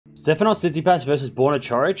Stefanos Tsitsipas versus Borna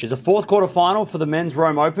Coric is a fourth quarterfinal for the men's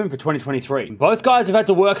Rome Open for 2023. Both guys have had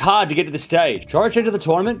to work hard to get to this stage. Coric entered the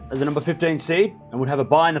tournament as the number 15 seed and would have a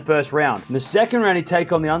bye in the first round. In the second round, he'd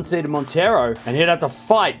take on the unseeded Montero and he'd have to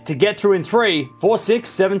fight to get through in 3, 4-6,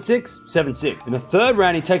 7-6, 7-6. In the third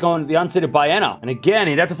round, he'd take on the unseeded Baena, and again,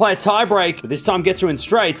 he'd have to play a tiebreak, but this time get through in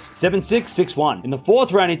straights, 7-6, 6-1. In the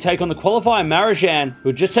fourth round, he'd take on the qualifier Marijan, who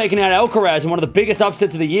had just taken out Alcaraz in one of the biggest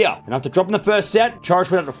upsets of the year. And after dropping the first set,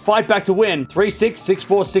 Coric would have to fight back to win 3-6,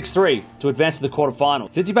 6-4, 6-3 to advance to the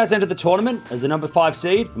quarterfinals. Tsitsipas entered the tournament as the number 5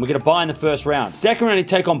 seed and would get a bye in the first round. Second round, he'd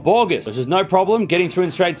take on Borges, which is no problem, getting through in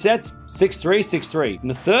straight sets, 6-3, 6-3. In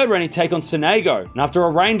the third round, he'd take on Sonego, and after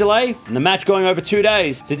a rain delay and the match going over 2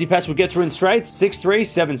 days, Tsitsipas would get through in straights, 6-3,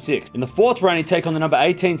 7-6. In the fourth round, he'd take on the number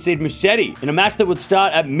 18 seed Musetti in a match that would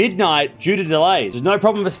start at midnight due to delays. There's no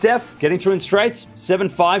problem for Steph, getting through in straights,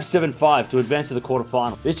 7-5, 7-5 to advance to the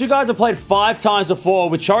quarterfinal. These two guys have played 5 times before,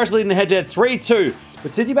 with Coric leading the head-to-head 3-2. But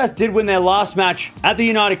Tsitsipas did win their last match at the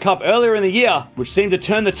United Cup earlier in the year, which seemed to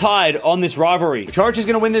turn the tide on this rivalry. If Coric is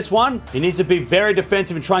going to win this one, he needs to be very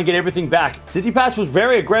defensive and try and get everything back. Tsitsipas was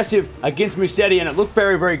very aggressive against Musetti, and it looked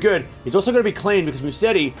very, very good. He's also got to be clean because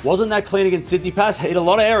Musetti wasn't that clean against Tsitsipas, hit a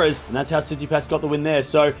lot of errors, and that's how Tsitsipas got the win there.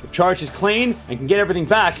 So if Coric is clean and can get everything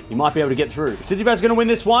back, he might be able to get through. If Tsitsipas is going to win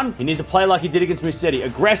this one, he needs to play like he did against Musetti.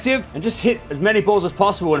 Aggressive and just hit as many balls as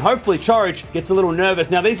possible, and hopefully Coric gets a little nervous.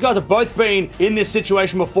 Now, these guys have both been in this situation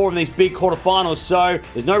before in these big quarterfinals, so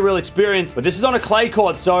there's no real experience, but this is on a clay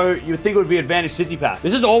court, so you would think it would be advantage Tsitsipas.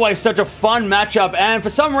 This is always such a fun matchup, and for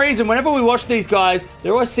some reason, whenever we watch these guys,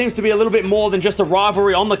 there always seems to be a little bit more than just a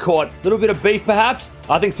rivalry on the court. A little bit of beef, perhaps.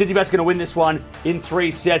 I think Tsitsipas is going to win this one in 3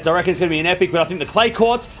 sets. I reckon it's going to be an epic, but I think the clay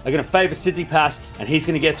courts are going to favor Tsitsipas, and he's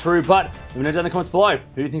going to get through, but let me know down in the comments below,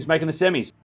 who do you think is making the semis?